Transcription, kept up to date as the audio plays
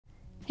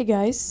Hey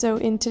guys, so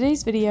in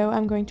today's video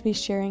I'm going to be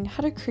sharing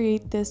how to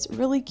create this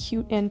really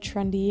cute and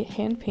trendy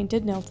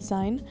hand-painted nail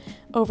design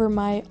over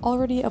my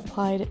already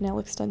applied nail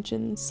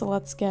extensions, so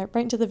let's get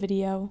right into the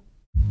video.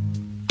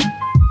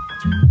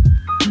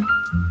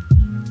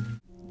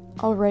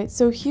 Alright,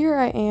 so here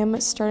I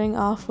am starting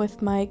off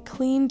with my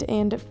cleaned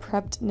and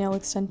prepped nail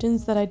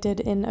extensions that I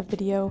did in a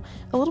video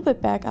a little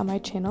bit back on my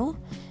channel.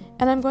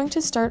 And I'm going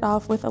to start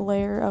off with a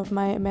layer of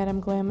my Madam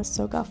Glam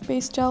Soak Off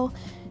Base Gel.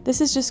 This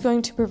is just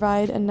going to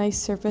provide a nice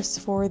surface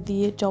for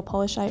the gel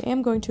polish I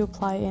am going to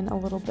apply in a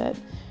little bit.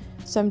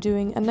 So I'm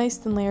doing a nice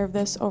thin layer of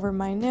this over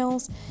my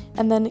nails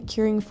and then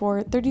curing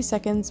for 30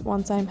 seconds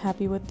once I'm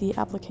happy with the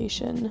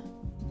application.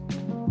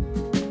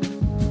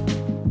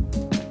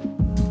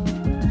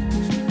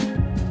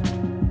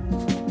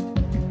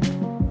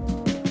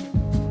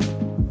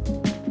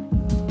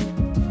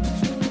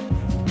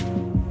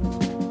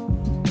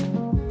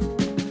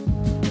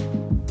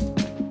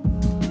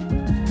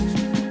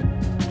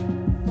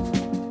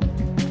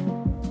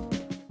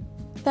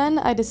 Then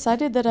I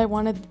decided that I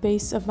wanted the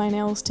base of my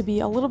nails to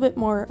be a little bit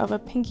more of a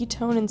pinky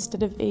tone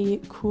instead of a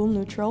cool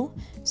neutral.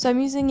 So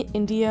I'm using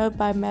India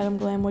by Madam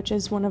Glam, which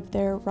is one of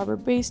their rubber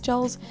base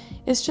gels.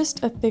 It's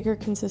just a thicker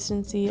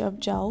consistency of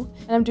gel.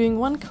 And I'm doing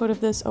one coat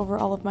of this over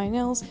all of my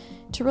nails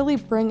to really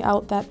bring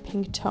out that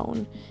pink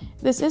tone.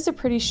 This is a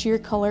pretty sheer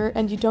color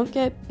and you don't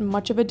get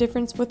much of a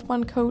difference with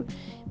one coat,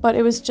 but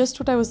it was just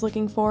what I was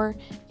looking for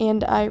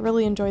and I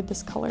really enjoyed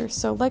this color.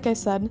 So like I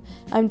said,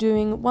 I'm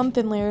doing one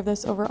thin layer of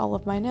this over all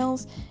of my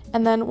nails,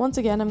 and then once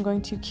again I'm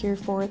going to cure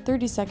for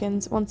 30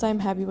 seconds once I'm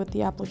happy with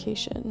the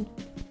application.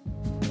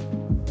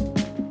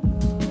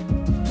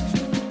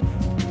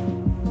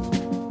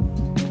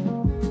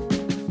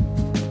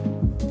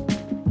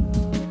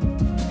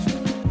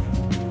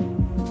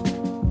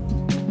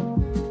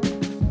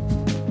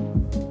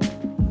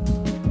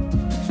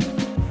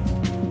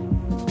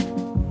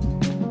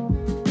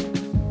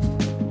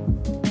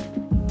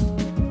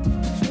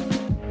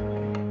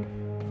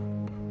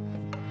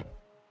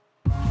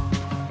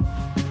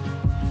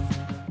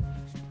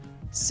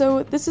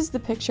 So this is the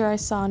picture I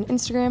saw on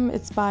Instagram.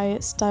 It's by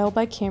Style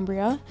by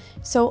Cambria.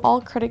 So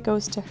all credit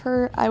goes to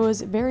her. I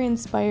was very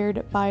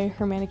inspired by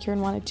her manicure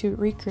and wanted to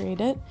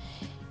recreate it.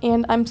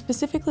 And I'm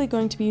specifically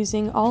going to be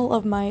using all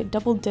of my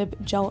double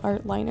dip gel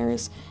art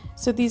liners.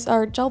 So these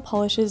are gel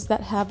polishes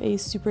that have a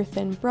super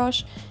thin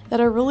brush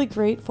that are really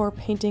great for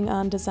painting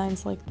on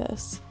designs like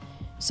this.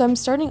 So I'm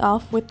starting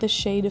off with the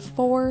shade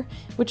 4,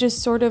 which is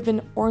sort of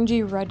an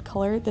orangey red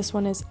color. This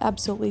one is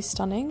absolutely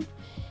stunning.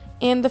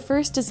 And the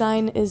first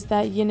design is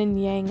that yin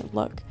and yang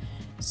look.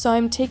 So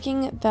I'm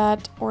taking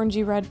that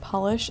orangey red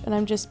polish and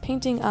I'm just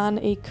painting on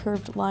a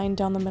curved line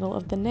down the middle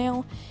of the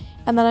nail,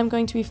 and then I'm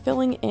going to be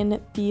filling in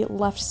the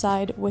left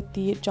side with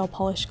the gel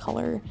polish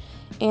color,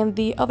 and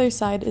the other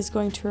side is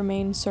going to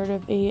remain sort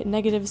of a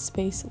negative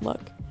space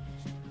look.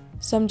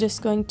 So I'm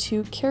just going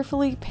to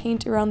carefully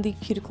paint around the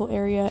cuticle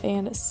area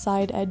and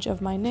side edge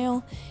of my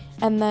nail,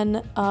 and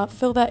then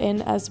fill that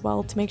in as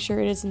well to make sure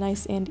it is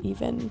nice and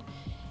even.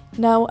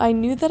 Now, I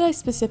knew that I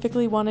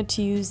specifically wanted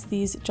to use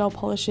these gel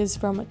polishes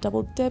from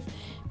Double Dip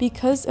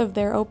because of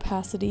their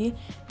opacity.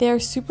 They are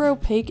super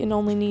opaque and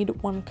only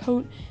need one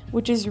coat,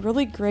 which is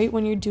really great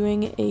when you're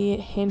doing a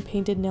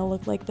hand-painted nail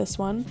look like this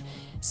one.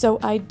 So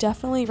I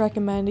definitely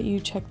recommend you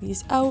check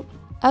these out.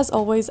 As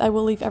always, I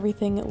will leave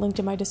everything linked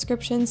in my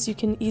description so you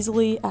can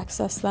easily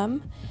access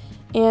them.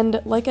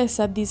 And like I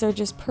said, these are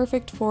just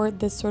perfect for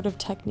this sort of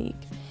technique.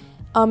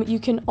 You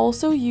can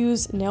also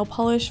use nail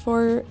polish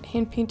for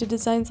hand-painted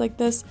designs like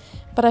this,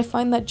 but I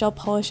find that gel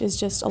polish is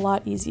just a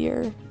lot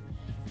easier.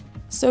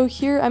 So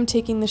here I'm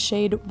taking the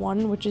shade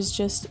 1, which is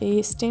just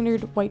a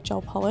standard white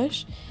gel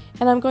polish,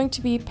 and I'm going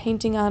to be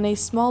painting on a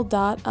small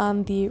dot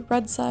on the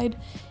red side,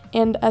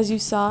 and as you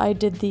saw, I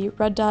did the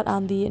red dot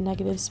on the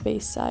negative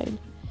space side.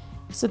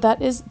 So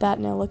that is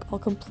that nail look all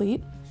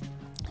complete.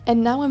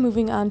 And now I'm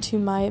moving on to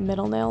my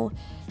middle nail.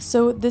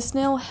 So this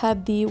nail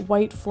had the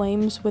white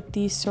flames with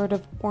the sort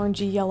of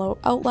orangey yellow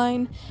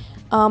outline.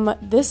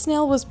 This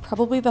nail was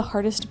probably the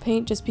hardest to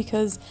paint just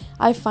because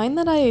I find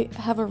that I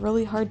have a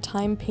really hard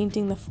time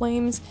painting the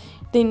flames.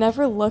 They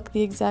never look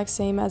the exact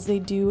same as they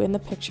do in the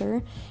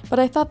picture, but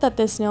I thought that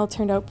this nail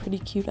turned out pretty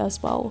cute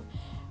as well.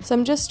 So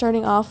I'm just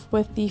starting off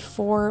with the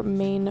 4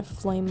 main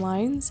flame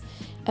lines,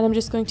 and I'm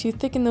just going to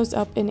thicken those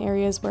up in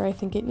areas where I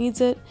think it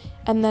needs it,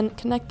 and then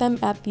connect them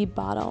at the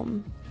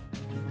bottom.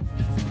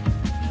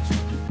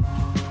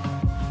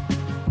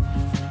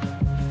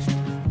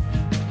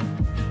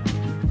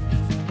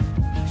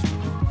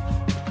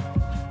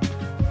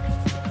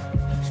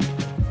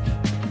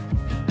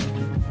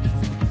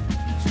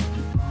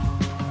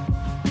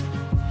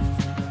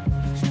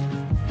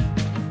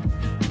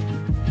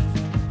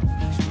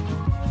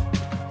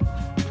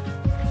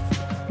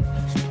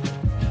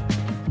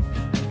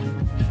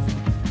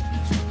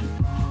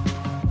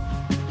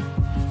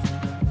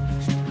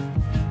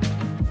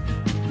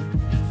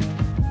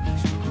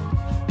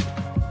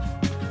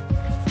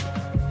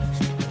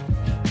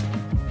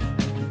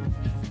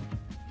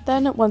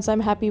 Then once I'm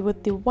happy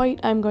with the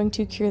white, I'm going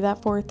to cure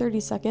that for 30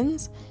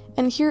 seconds.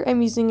 And here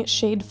I'm using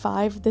shade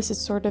 5. This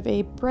is sort of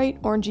a bright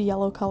orangey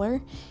yellow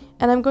color.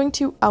 And I'm going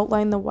to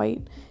outline the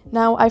white.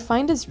 Now I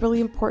find it's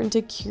really important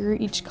to cure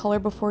each color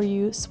before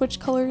you switch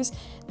colors.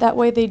 That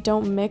way they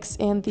don't mix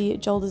and the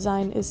gel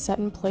design is set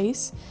in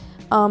place.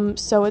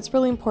 So it's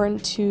really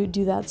important to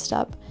do that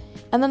step.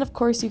 And then of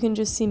course you can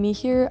just see me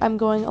here. I'm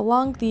going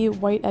along the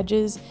white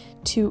edges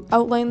to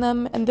outline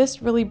them, and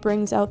this really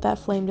brings out that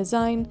flame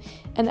design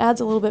and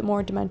adds a little bit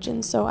more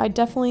dimension. So I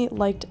definitely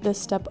liked this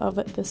step of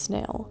this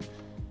nail.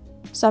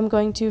 So I'm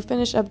going to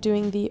finish up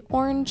doing the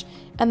orange,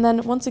 and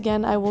then once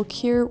again I will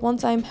cure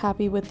once I'm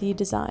happy with the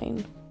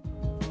design.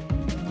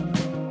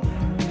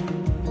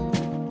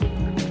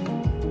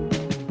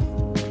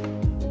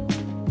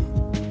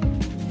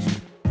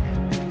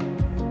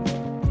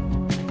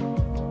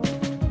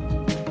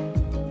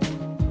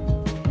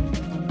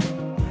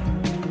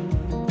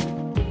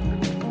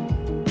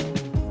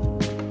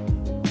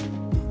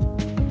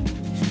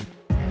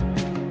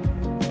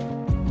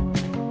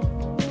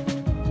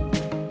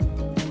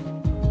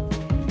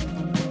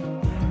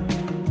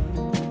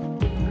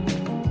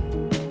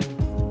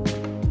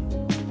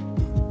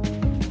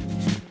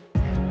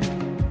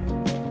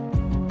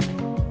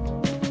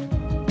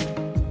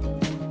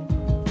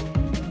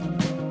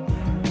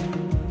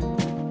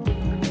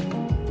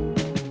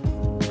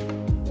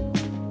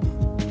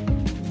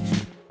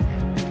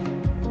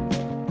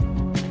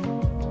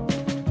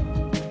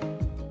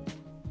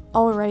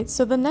 Alright,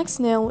 so the next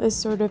nail is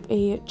sort of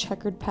a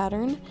checkered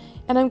pattern,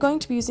 and I'm going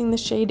to be using the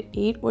shade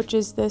 8, which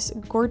is this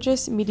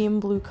gorgeous medium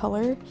blue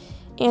color,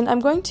 and I'm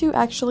going to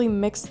actually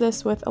mix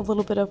this with a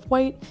little bit of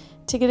white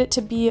to get it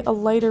to be a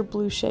lighter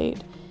blue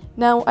shade.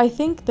 Now, I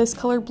think this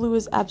color blue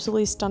is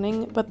absolutely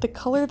stunning, but the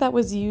color that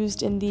was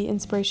used in the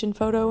inspiration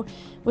photo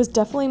was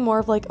definitely more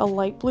of like a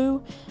light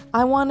blue.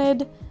 I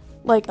wanted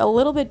like a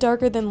little bit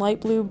darker than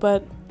light blue,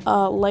 but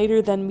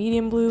lighter than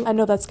medium blue. I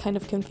know that's kind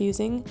of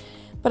confusing,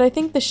 but I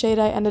think the shade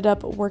I ended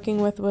up working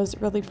with was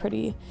really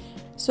pretty.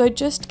 So I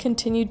just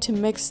continued to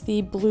mix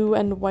the blue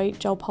and white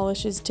gel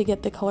polishes to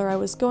get the color I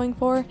was going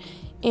for,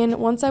 and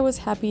once I was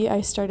happy,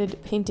 I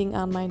started painting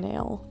on my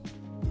nail.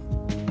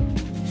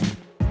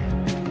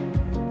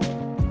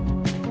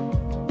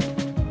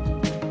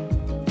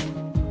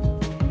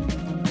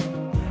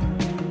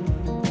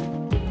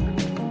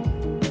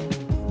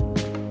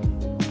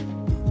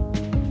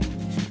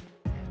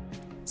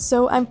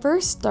 So I'm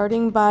first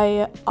starting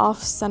by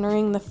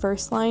off-centering the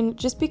first line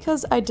just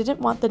because I didn't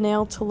want the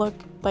nail to look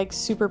like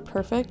super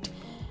perfect.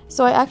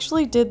 So I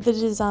actually did the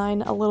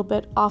design a little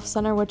bit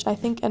off-center, which I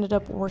think ended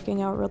up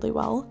working out really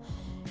well.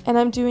 And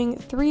I'm doing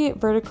 3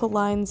 vertical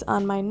lines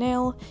on my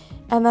nail,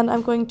 and then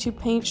I'm going to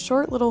paint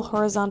short little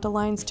horizontal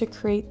lines to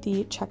create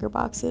the checker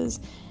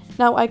boxes.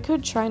 Now I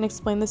could try and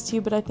explain this to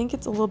you, but I think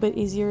it's a little bit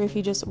easier if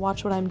you just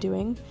watch what I'm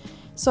doing.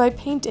 So I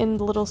paint in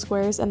the little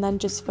squares and then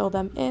just fill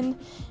them in,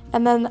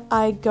 and then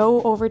I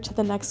go over to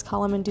the next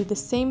column and do the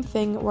same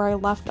thing where I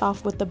left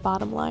off with the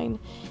bottom line.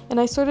 And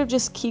I sort of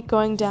just keep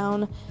going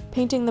down,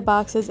 painting the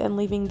boxes and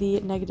leaving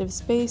the negative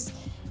space,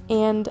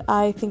 and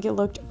I think it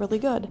looked really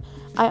good.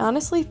 I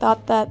honestly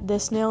thought that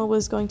this nail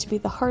was going to be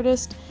the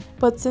hardest,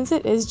 but since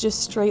it is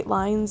just straight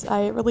lines,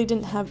 I really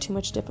didn't have too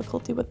much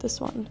difficulty with this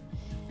one.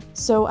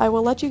 So I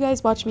will let you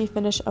guys watch me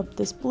finish up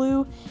this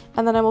blue,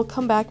 and then I will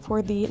come back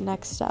for the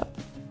next step.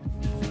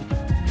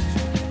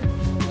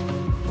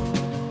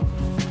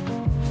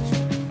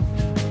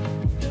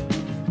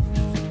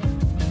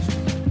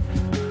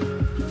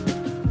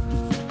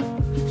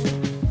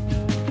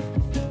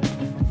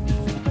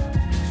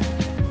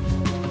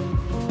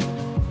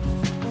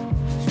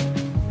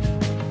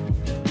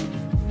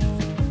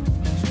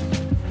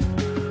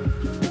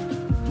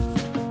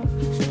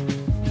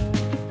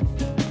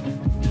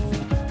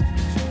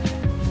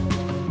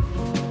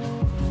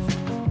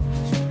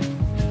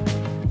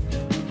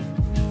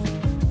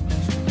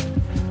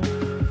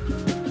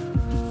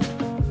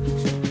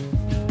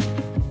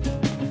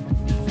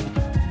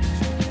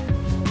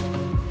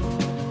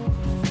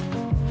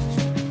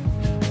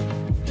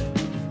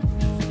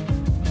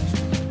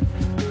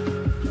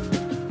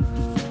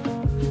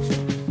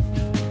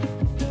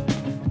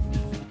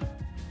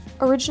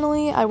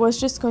 Originally, I was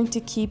just going to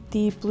keep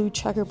the blue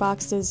checker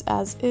boxes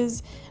as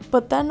is,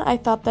 but then I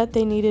thought that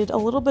they needed a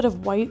little bit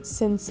of white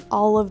since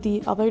all of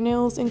the other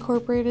nails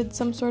incorporated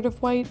some sort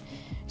of white.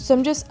 So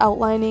I'm just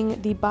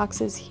outlining the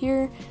boxes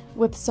here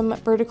with some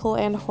vertical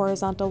and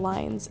horizontal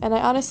lines, and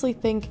I honestly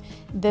think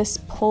this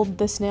pulled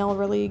this nail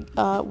really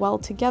well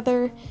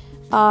together.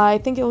 I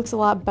think it looks a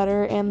lot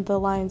better and the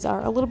lines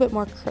are a little bit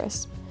more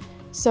crisp.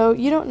 So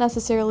you don't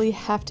necessarily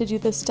have to do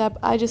this step,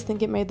 I just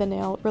think it made the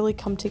nail really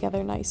come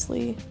together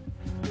nicely.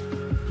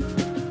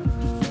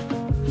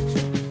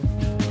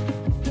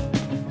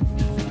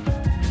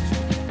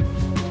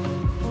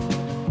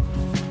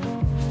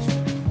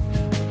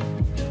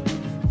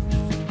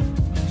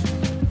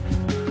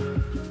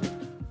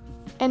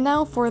 And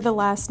now for the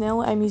last nail,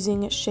 I'm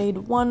using shade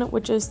 1,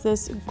 which is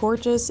this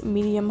gorgeous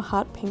medium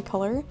hot pink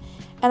color.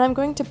 and I'm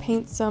going to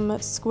paint some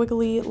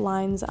squiggly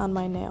lines on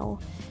my nail.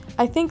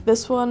 I think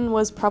this one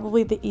was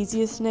probably the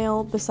easiest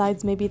nail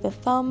besides maybe the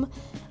thumb.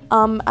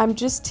 I'm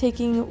just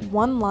taking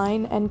one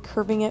line and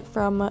curving it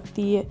from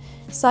the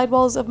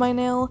sidewalls of my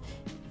nail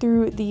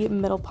through the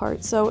middle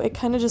part, so it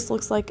kind of just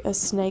looks like a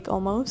snake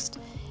almost.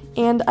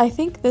 And I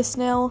think this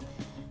nail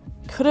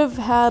could have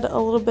had a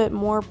little bit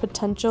more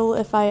potential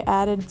if I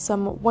added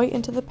some white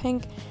into the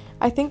pink.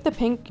 I think the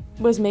pink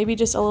was maybe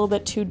just a little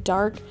bit too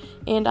dark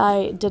and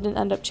I didn't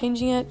end up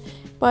changing it,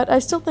 but I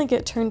still think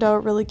it turned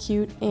out really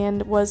cute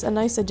and was a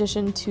nice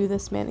addition to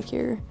this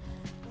manicure.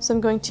 So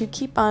I'm going to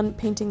keep on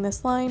painting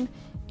this line,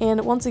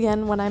 and once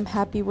again, when I'm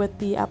happy with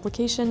the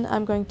application,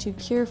 I'm going to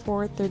cure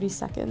for 30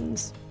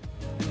 seconds.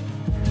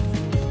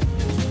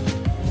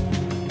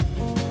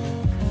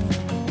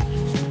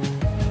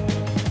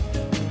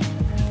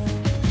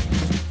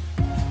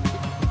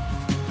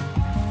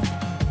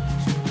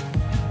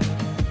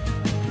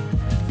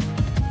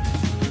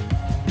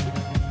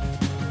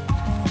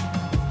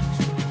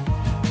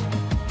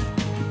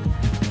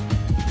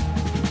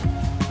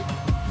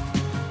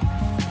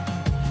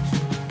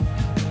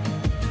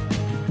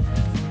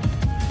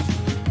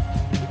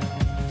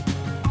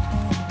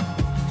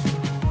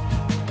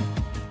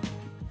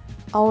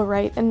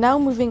 Alright, and now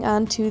moving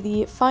on to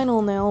the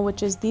final nail,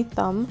 which is the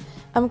thumb,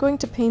 I'm going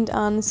to paint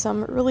on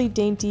some really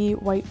dainty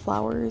white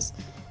flowers.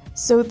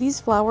 So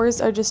these flowers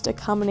are just a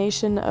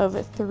combination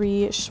of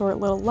 3 short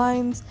little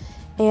lines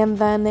and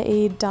then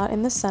a dot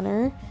in the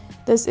center.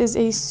 This is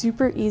a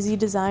super easy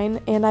design,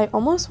 and I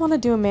almost want to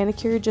do a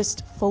manicure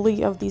just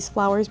fully of these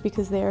flowers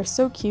because they are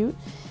so cute.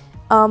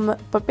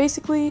 But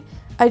basically,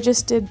 I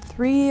just did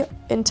 3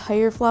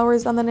 entire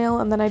flowers on the nail,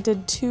 and then I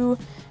did 2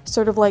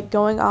 sort of like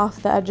going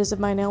off the edges of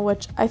my nail,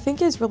 which I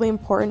think is really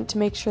important to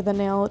make sure the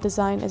nail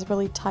design is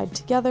really tied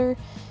together.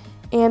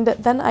 And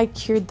then I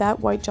cured that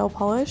white gel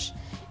polish,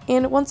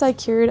 and once I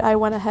cured, I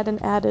went ahead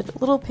and added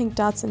little pink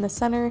dots in the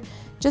center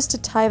just to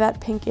tie that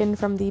pink in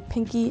from the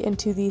pinky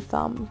into the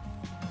thumb.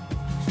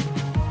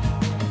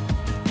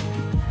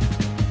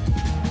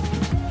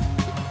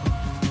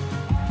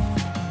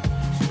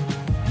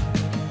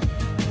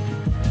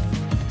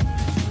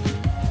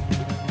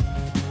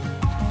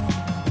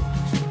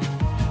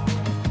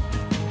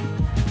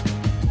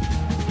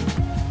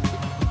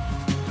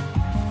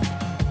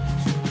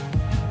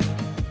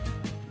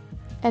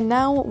 And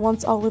now,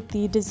 once all of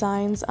the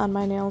designs on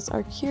my nails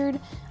are cured,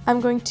 I'm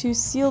going to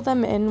seal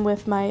them in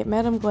with my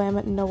Madam Glam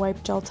No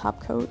Wipe Gel Top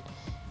Coat.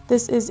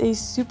 This is a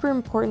super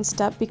important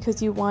step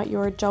because you want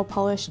your gel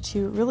polish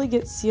to really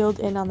get sealed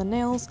in on the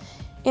nails,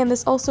 and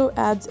this also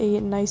adds a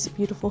nice,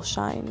 beautiful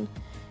shine.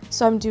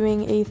 So I'm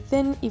doing a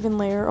thin, even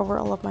layer over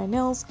all of my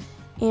nails,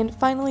 and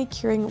finally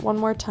curing one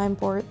more time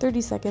for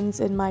 30 seconds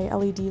in my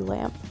LED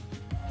lamp.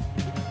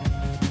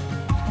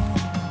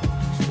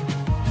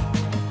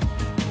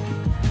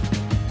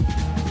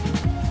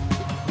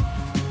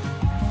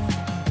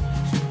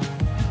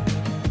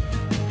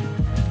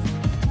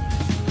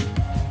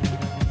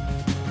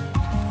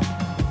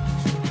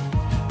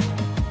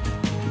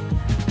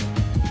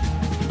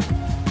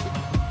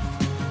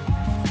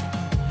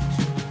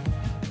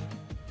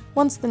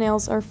 Once the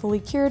nails are fully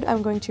cured,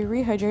 I'm going to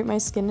rehydrate my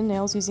skin and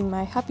nails using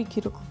my Happy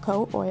Cuticle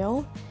Co.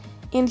 oil.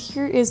 And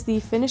here is the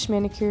finished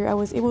manicure I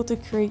was able to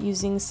create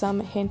using some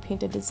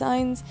hand-painted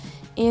designs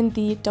and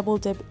the double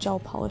dip gel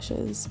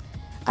polishes.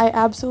 I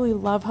absolutely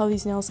love how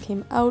these nails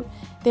came out.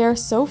 They are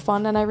so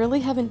fun, and I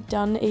really haven't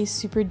done a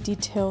super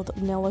detailed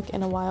nail look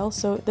in a while,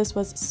 so this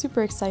was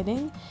super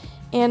exciting.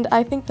 And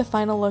I think the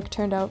final look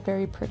turned out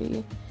very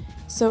pretty.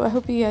 So I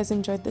hope you guys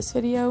enjoyed this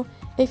video.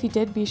 If you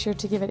did, be sure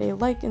to give it a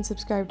like and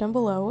subscribe down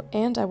below,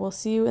 and I will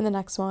see you in the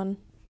next one.